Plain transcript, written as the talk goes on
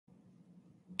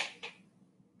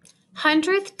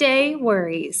100th Day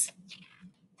Worries.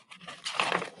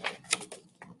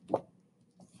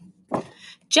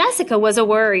 Jessica was a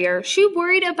worrier. She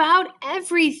worried about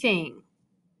everything.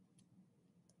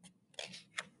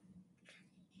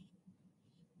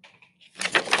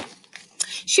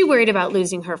 She worried about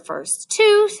losing her first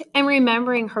tooth and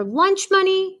remembering her lunch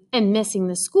money and missing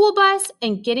the school bus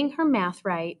and getting her math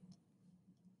right.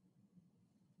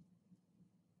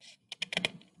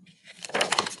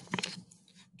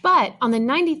 But on the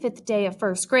 95th day of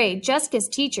first grade, Jessica's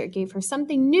teacher gave her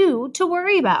something new to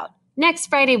worry about. Next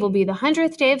Friday will be the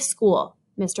 100th day of school,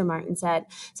 Mr. Martin said.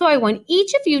 So I want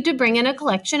each of you to bring in a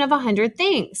collection of 100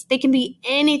 things. They can be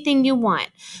anything you want,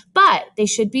 but they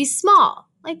should be small,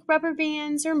 like rubber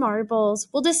bands or marbles.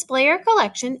 We'll display our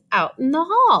collection out in the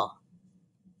hall.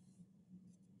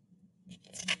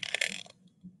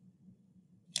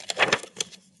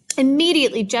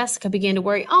 Immediately, Jessica began to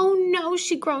worry. Oh no,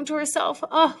 she groaned to herself.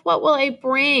 Oh, what will I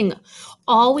bring?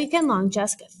 All weekend long,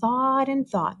 Jessica thought and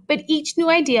thought, but each new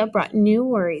idea brought new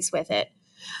worries with it.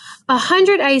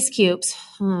 100 ice cubes,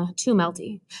 too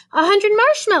melty. 100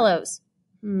 marshmallows,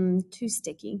 too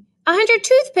sticky. 100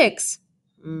 toothpicks,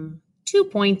 too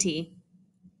pointy.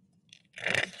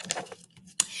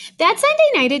 That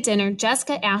Sunday night at dinner,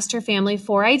 Jessica asked her family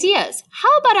for ideas.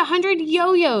 How about 100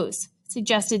 yo-yos?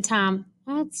 Suggested Tom.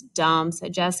 That's dumb,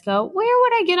 said Jessica. Where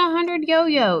would I get 100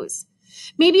 yo-yos?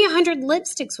 Maybe 100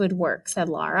 lipsticks would work, said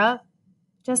Laura.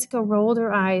 Jessica rolled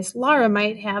her eyes. Laura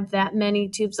might have that many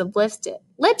tubes of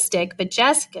lipstick, but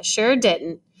Jessica sure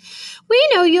didn't. We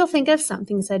know you'll think of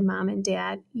something, said Mom and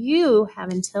Dad. You have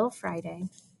until Friday.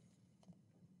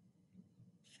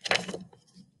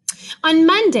 On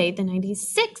Monday, the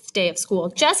 96th day of school,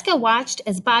 Jessica watched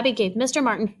as Bobby gave Mr.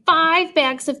 Martin 5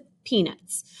 bags of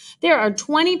peanuts. There are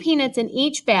 20 peanuts in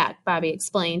each bag, Bobby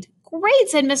explained. Great,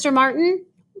 said Mr. Martin.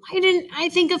 Why didn't I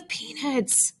think of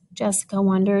peanuts? Jessica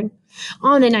wondered.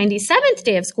 On the 97th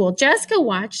day of school, Jessica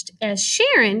watched as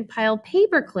Sharon piled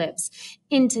paper clips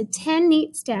into 10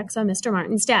 neat stacks on Mr.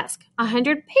 Martin's desk.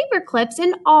 100 paper clips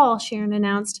in all, Sharon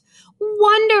announced.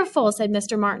 Wonderful, said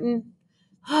Mr. Martin.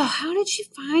 Oh, how did she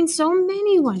find so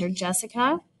many, wondered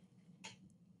Jessica.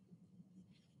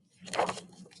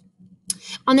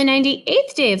 On the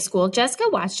 98th day of school, Jessica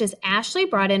watched as Ashley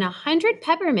brought in 100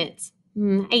 peppermints.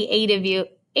 I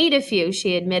ate a few,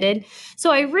 she admitted,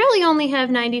 so I really only have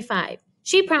 95.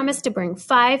 She promised to bring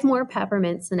 5 more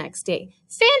peppermints the next day.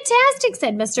 Fantastic,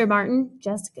 said Mr. Martin.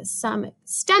 Jessica's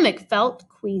stomach felt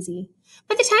queasy.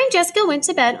 By the time Jessica went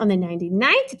to bed on the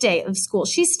 99th day of school,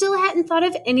 she still hadn't thought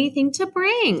of anything to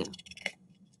bring.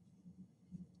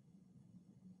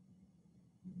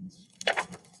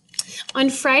 On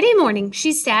Friday morning,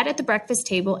 she sat at the breakfast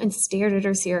table and stared at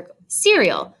her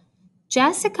cereal.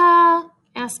 Jessica,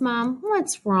 asked Mom,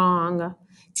 what's wrong?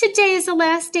 Today is the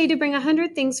last day to bring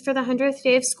 100 things for the 100th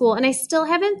day of school, and I still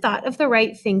haven't thought of the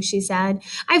right thing, she said.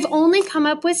 I've only come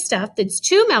up with stuff that's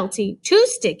too melty, too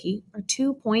sticky, or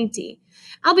too pointy.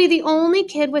 I'll be the only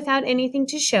kid without anything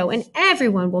to show, and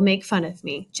everyone will make fun of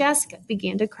me. Jessica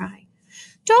began to cry.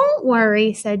 Don't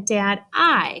worry, said Dad.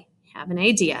 I have an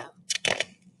idea.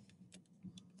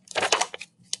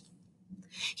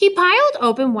 He piled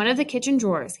open one of the kitchen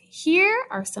drawers. Here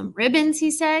are some ribbons, he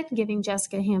said, giving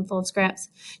Jessica a handful of scraps.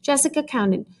 Jessica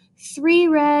counted 3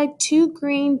 red, 2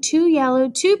 green, 2 yellow,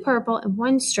 2 purple, and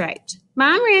 1 striped.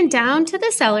 Mom ran down to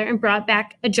the cellar and brought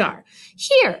back a jar.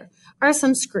 Here are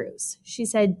some screws, she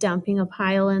said, dumping a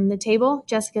pile on the table.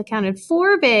 Jessica counted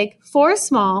 4 big, 4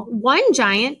 small, 1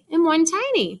 giant, and 1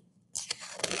 tiny.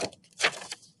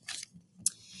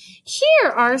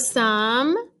 Here are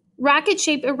some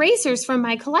rocket-shaped erasers from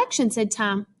my collection, said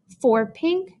Tom. 4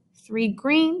 pink, 3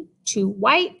 green, 2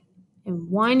 white, and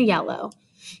 1 yellow.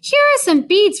 Here are some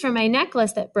beads from my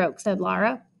necklace that broke, said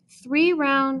Laura. 3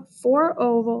 round, 4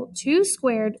 oval, 2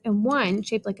 squared, and 1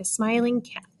 shaped like a smiling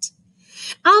cat.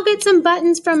 I'll get some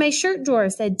buttons from my shirt drawer,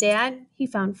 said Dad. He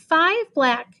found 5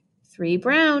 black, 3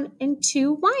 brown, and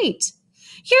 2 white.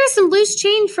 Here's some loose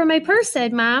change from my purse,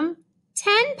 said Mom.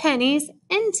 10 pennies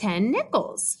and 10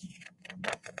 nickels.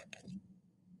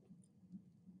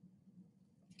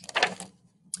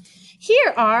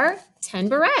 Here are 10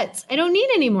 barrettes. I don't need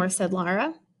any more, said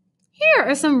Laura. Here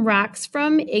are some rocks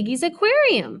from Iggy's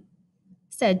aquarium,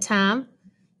 said Tom.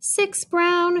 6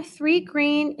 brown, 3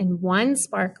 green, and 1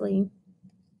 sparkly.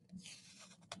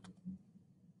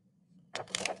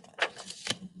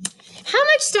 How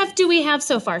much stuff do we have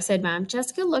so far, said Mom.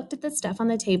 Jessica looked at the stuff on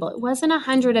the table. It wasn't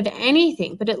 100 of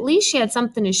anything, but at least she had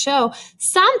something to show.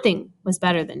 Something was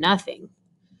better than nothing.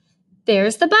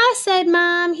 There's the bus, said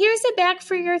Mom. Here's a bag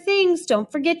for your things.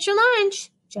 Don't forget your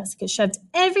lunch. Jessica shoved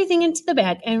everything into the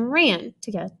bag and ran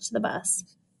to catch the bus.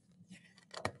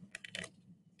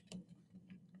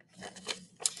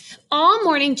 All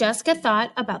morning, Jessica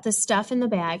thought about the stuff in the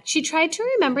bag. She tried to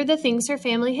remember the things her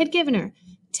family had given her.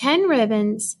 10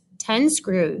 ribbons, 10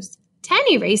 screws, 10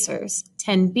 erasers,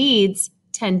 10 beads,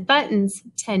 10 buttons,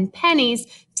 10 pennies,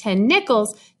 10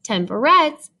 nickels, 10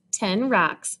 barrettes, 10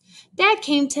 rocks. That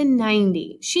came to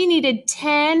 90. She needed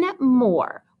 10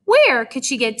 more. Where could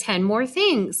she get 10 more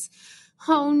things?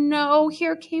 Oh no,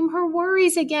 here came her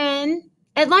worries again.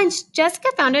 At lunch, Jessica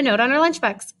found a note on her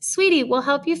lunchbox. Sweetie, we'll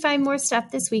help you find more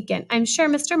stuff this weekend. I'm sure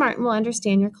Mr. Martin will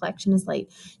understand your collection is late.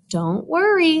 Don't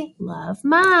worry. Love,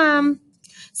 Mom.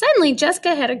 Suddenly,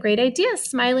 Jessica had a great idea,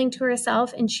 smiling to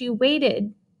herself, and she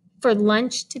waited for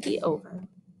lunch to be over.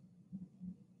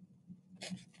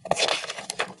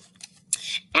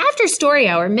 After story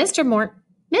hour, Mr.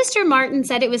 Martin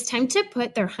said it was time to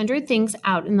put their 100 things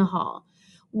out in the hall.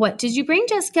 What did you bring,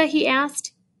 Jessica? He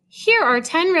asked. Here are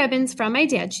 10 ribbons from my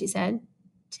dad, she said.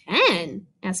 10?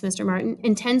 Asked Mr. Martin.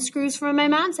 And 10 screws from my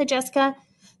mom, said Jessica.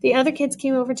 The other kids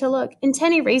came over to look. And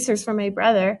 10 erasers from my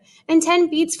brother. And 10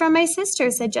 beads from my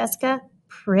sister, said Jessica.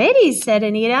 Pretty, said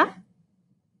Anita.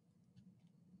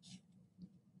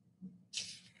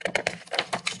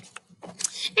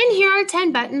 And here are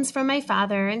 10 buttons from my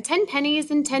father, and 10 pennies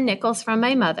and 10 nickels from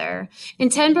my mother,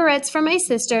 and 10 barrettes from my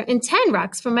sister, and 10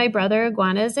 rocks from my brother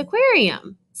Iguana's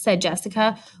aquarium, said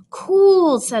Jessica.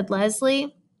 Cool, said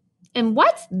Leslie. And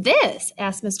what's this?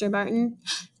 Asked Mr. Martin.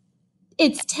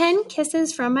 It's 10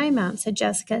 kisses from my mom, said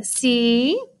Jessica.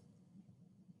 See?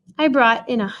 I brought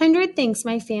in 100 things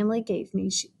my family gave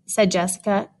me, said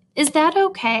Jessica. Is that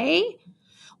okay?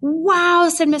 Wow,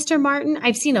 said Mr. Martin.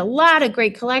 I've seen a lot of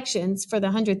great collections for the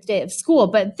 100th day of school,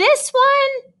 but this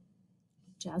one,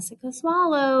 Jessica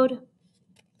swallowed.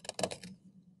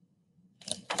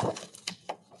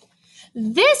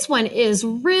 This one is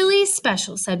really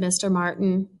special, said Mr.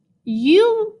 Martin.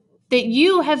 You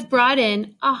have brought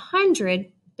in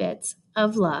 100 bits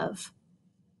of love.